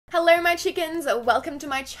Hello my chickens, welcome to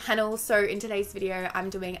my channel. So in today's video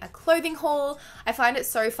I'm doing a clothing haul. I find it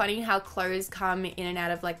so funny how clothes come in and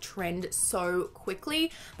out of like trend so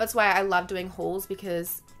quickly. That's why I love doing hauls,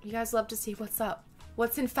 because you guys love to see what's up,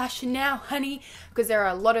 what's in fashion now, honey, because there are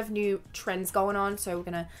a lot of new trends going on, so we're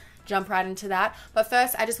gonna jump right into that. But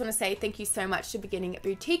first, I just want to say thank you so much to Beginning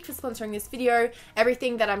Boutique for sponsoring this video.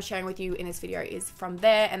 Everything that I'm sharing with you in this video is from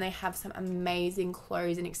there, and they have some amazing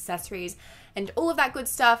clothes and accessories and all of that good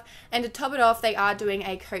stuff. And to top it off, they are doing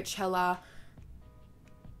a Coachella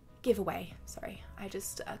giveaway. Sorry, I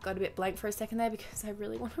just got a bit blank for a second there because I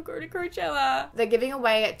really want to go to Coachella. They're giving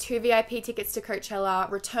away 2 VIP tickets to Coachella,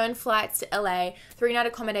 return flights to LA, 3-night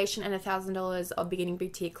accommodation, and $1,000 of Beginning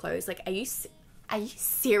Boutique clothes. Like, are you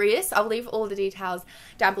serious? I'll leave all the details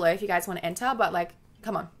down below if you guys want to enter, but like,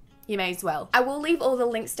 come on, you may as well. I will leave all the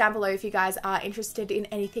links down below if you guys are interested in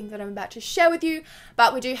anything that I'm about to share with you,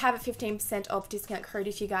 but we do have a 15% off discount code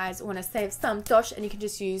if you guys want to save some dosh, and you can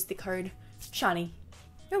just use the code Shani.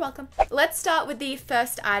 You're welcome. Let's start with the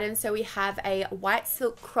first item. So we have a white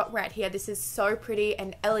silk crop right here. This is so pretty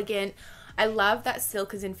and elegant. I love that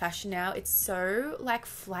silk is in fashion now. It's so like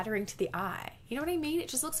flattering to the eye. You know what I mean? It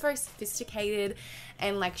just looks very sophisticated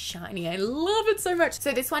and like shiny. I love it so much.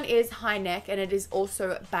 So this one is high neck and it is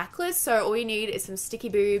also backless. So all you need is some sticky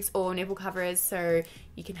boobs or nipple covers so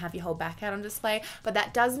you can have your whole back out on display. But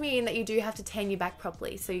that does mean that you do have to tan your back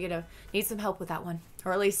properly. So you're gonna need some help with that one.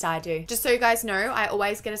 Or at least I do. Just so you guys know, I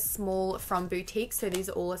always get a small from boutique. So these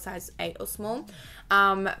are all a size 8 or small.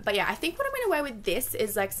 But yeah, I think what I'm gonna wear with this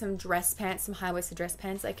is like some dress pants, some high-waisted dress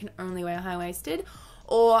pants. I can only wear high-waisted,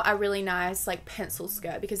 or a really nice like pencil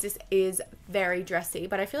skirt, because this is very dressy,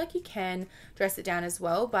 but I feel like you can dress it down as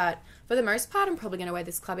well. But for the most part, I'm probably going to wear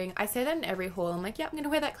this clubbing. I say that in every haul. I'm like, yep, I'm going to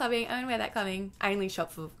wear that clubbing. I'm going to wear that clubbing. I only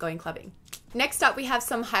shop for going clubbing. Next up, we have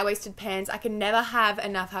some high-waisted pants. I can never have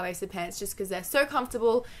enough high-waisted pants just because they're so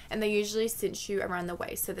comfortable, and they usually cinch you around the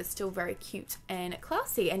waist. So they're still very cute and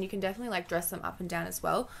classy, and you can definitely like dress them up and down as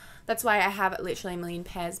well. That's why I have literally a million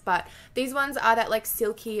pairs. But these ones are that like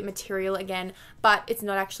silky material again, but it's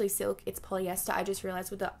not actually silk, it's polyester. I just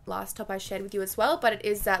realized with the last top I shared with you as well, but it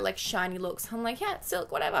is that like shiny look. So I'm like, yeah, it's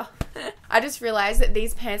silk, whatever. I just realized that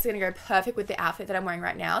these pants are gonna go perfect with the outfit that I'm wearing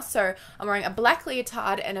right now. So I'm wearing a black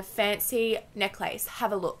leotard and a fancy necklace.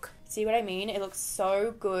 Have a look. See what I mean? It looks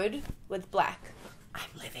so good with black. I'm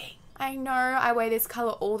living. I know I wear this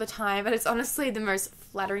color all the time, but it's honestly the most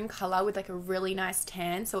flattering color with like a really nice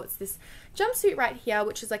tan. So it's this jumpsuit right here,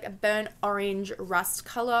 which is like a burnt orange rust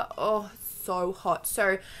color. Oh, so hot.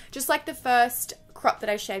 So just like the first crop that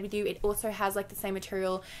I shared with you, it also has like the same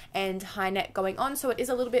material and high neck going on, so it is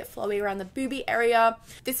a little bit flowy around the boobie area.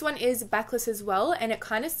 This one is backless as well, and it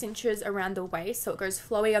kind of cinches around the waist, so it goes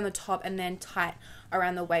flowy on the top and then tight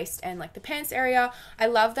around the waist and like the pants area. I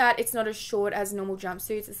love that it's not as short as normal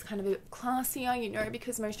jumpsuits. It's kind of a bit classier, you know,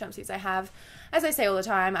 because most jumpsuits I have, as I say all the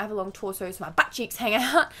time, I have a long torso so my butt cheeks hang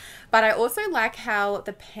out. But I also like how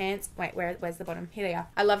the pants, wait, where's the bottom? Here they are.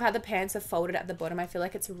 I love how the pants are folded at the bottom. I feel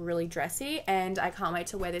like it's really dressy, and I can't wait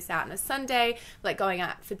to wear this out on a Sunday, like going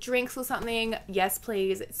out for drinks or something. Yes,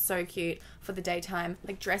 please. It's so cute for the daytime,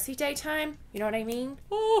 like dressy daytime. You know what I mean?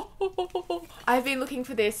 I've been looking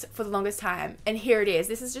for this for the longest time, and here it is.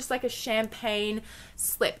 This is just like a champagne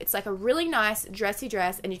slip. It's like a really nice dressy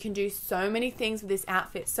dress, and you can do so many things with this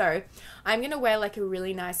outfit. So I'm gonna wear like a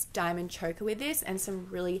really nice diamond choker with this and some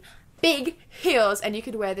really big heels, and you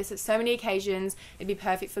could wear this at so many occasions. It'd be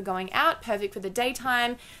perfect for going out, perfect for the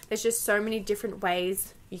daytime. There's just so many different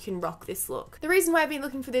ways you can rock this look. The reason why I've been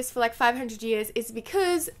looking for this for like 500 years is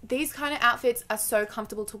because these kind of outfits are so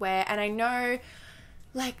comfortable to wear, and I know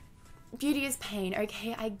like beauty is pain,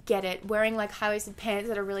 okay? I get it. Wearing like high-waisted pants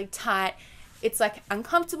that are really tight, it's like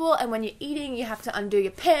uncomfortable, and when you're eating you have to undo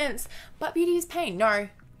your pants, but beauty is pain. No,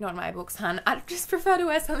 not in my books, hun. I just prefer to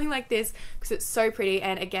wear something like this because it's so pretty,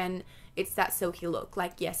 and again, it's that silky look.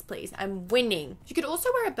 Like, yes, please, I'm winning. You could also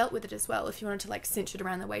wear a belt with it as well if you wanted to like cinch it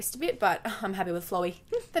around the waist a bit, but I'm happy with flowy.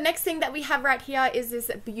 The next thing that we have right here is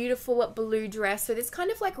this beautiful blue dress. So this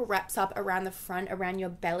kind of like wraps up around the front, around your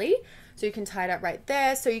belly. So you can tie it up right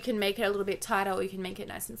there, so you can make it a little bit tighter, or you can make it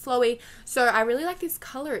nice and flowy. So I really like this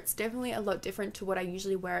color. It's definitely a lot different to what I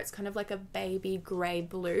usually wear. It's kind of like a baby gray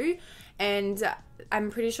blue, and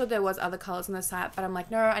I'm pretty sure there was other colors on the site, but I'm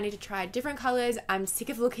like, no, I need to try different colors. I'm sick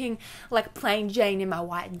of looking like plain Jane in my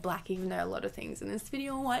white and black, even though a lot of things in this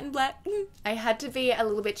video are white and black. I had to be a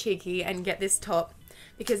little bit cheeky and get this top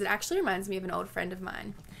because it actually reminds me of an old friend of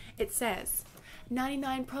mine. It says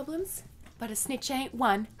 99 problems, but a snitch ain't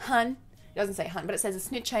one, hun. It doesn't say hun, but it says a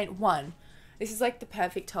snitch ain't one. This is like the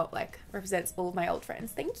perfect top, like represents all of my old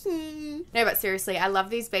friends. Thank you. No, but seriously, I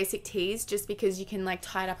love these basic tees just because you can like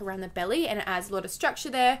tie it up around the belly and it adds a lot of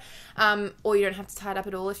structure there. Or you don't have to tie it up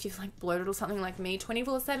at all if you've like bloated or something like me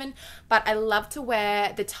 24/7. But I love to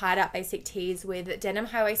wear the tied up basic tees with denim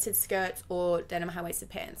high-waisted skirts or denim high-waisted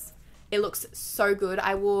pants. It looks so good.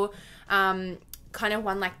 I wore kind of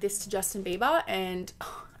one like this to Justin Bieber and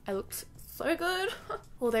I looked so good.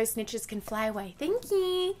 All those snitches can fly away. Thank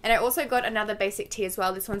you. And I also got another basic tee as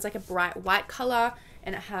well. This one's like a bright white color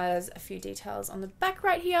and it has a few details on the back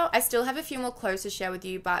right here. I still have a few more clothes to share with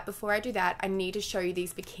you, but before I do that, I need to show you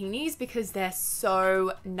these bikinis because they're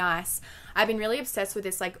so nice. I've been really obsessed with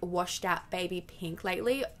this like washed out baby pink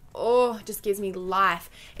lately. Oh, it just gives me life.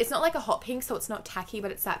 It's not like a hot pink, so it's not tacky,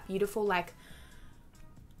 but it's that beautiful like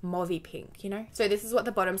mauvey pink, you know? So this is what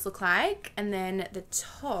the bottoms look like. And then the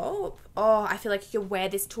top, oh, I feel like you could wear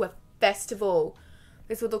this to a festival.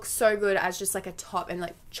 This would look so good as just like a top and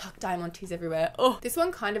like chuck diamantes everywhere. Oh, this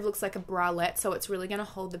one kind of looks like a bralette, so it's really gonna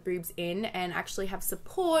hold the boobs in and actually have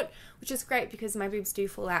support, which is great because my boobs do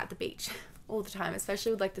fall out at the beach all the time,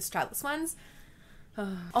 especially with like the strapless ones.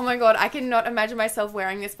 Oh my god, I cannot imagine myself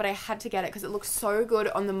wearing this, but I had to get it because it looks so good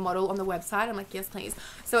on the model on the website. I'm like, yes please.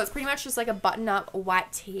 So it's pretty much just like a button up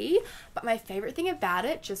white tee, but my favorite thing about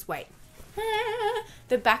it, just wait.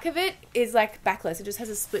 The back of it is like backless. It just has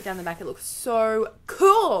a split down the back. It looks so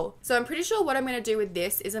cool. So I'm pretty sure what I'm going to do with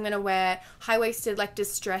this is I'm going to wear high-waisted like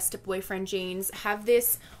distressed boyfriend jeans, have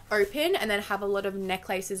this open and then have a lot of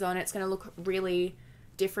necklaces on it. It's going to look really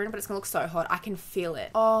different, but it's gonna look so hot. I can feel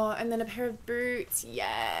it. Oh, and then a pair of boots.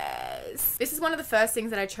 Yes. This is one of the first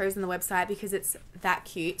things that I chose on the website because it's that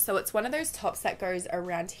cute. So it's one of those tops that goes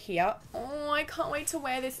around here. Oh, I can't wait to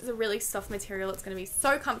wear this. It's a really soft material. It's gonna be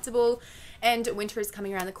so comfortable, and winter is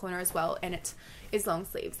coming around the corner as well, and it is long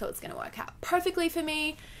sleeve, so it's gonna work out perfectly for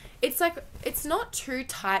me. It's like, it's not too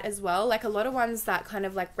tight as well. Like a lot of ones that kind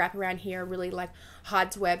of like wrap around here are really like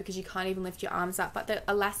hard to wear because you can't even lift your arms up, but the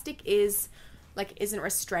elastic is like isn't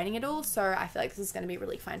restraining at all, so I feel like this is going to be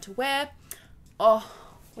really fun to wear. Oh,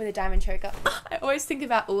 with a diamond choker. I always think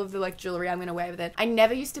about all of the like jewelry I'm going to wear with it. I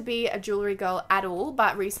never used to be a jewelry girl at all,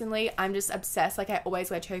 but recently I'm just obsessed. Like I always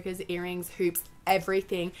wear chokers, earrings, hoops,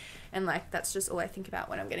 everything, and like that's just all I think about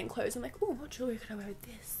when I'm getting clothes. I'm like, oh, what jewelry could I wear with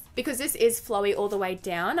this? Because this is flowy all the way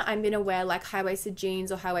down, I'm going to wear like high-waisted jeans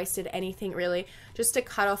or high-waisted anything really, just to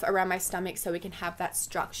cut off around my stomach so we can have that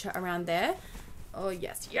structure around there. Oh,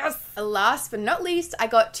 yes, yes. Last but not least, I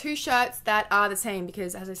got two shirts that are the same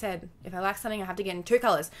because, as I said, if I like something, I have to get in two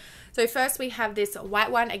colors. So first we have this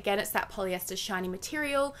white one. Again, it's that polyester shiny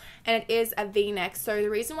material, and it is a V-neck. So the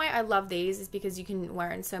reason why I love these is because you can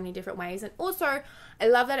wear it in so many different ways. And also, I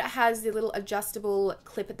love that it has the little adjustable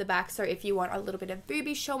clip at the back. So if you want a little bit of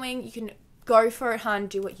boobie showing, you can go for it, hun,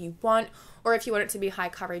 do what you want. Or if you want it to be high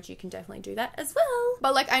coverage, you can definitely do that as well.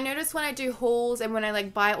 But like I notice when I do hauls and when I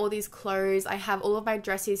like buy all these clothes, I have all of my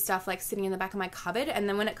dressy stuff like sitting in the back of my cupboard. And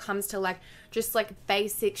then when it comes to like just like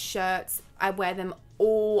basic shirts, I wear them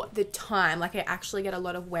all the time. Like I actually get a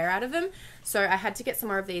lot of wear out of them. So I had to get some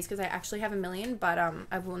more of these because I actually have a million, but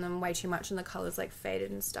I've worn them way too much and the colors like faded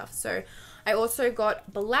and stuff. So I also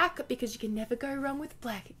got black because you can never go wrong with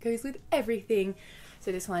black. It goes with everything.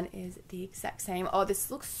 So this one is the exact same. Oh, this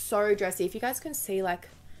looks so dressy. If you guys can see like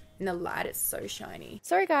in the light, it's so shiny.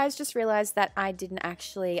 Sorry guys, just realized that I didn't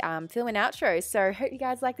actually film an outro. So hope you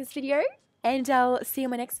guys like this video and I'll see you in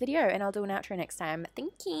my next video and I'll do an outro next time.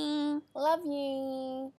 Thank you. Love you.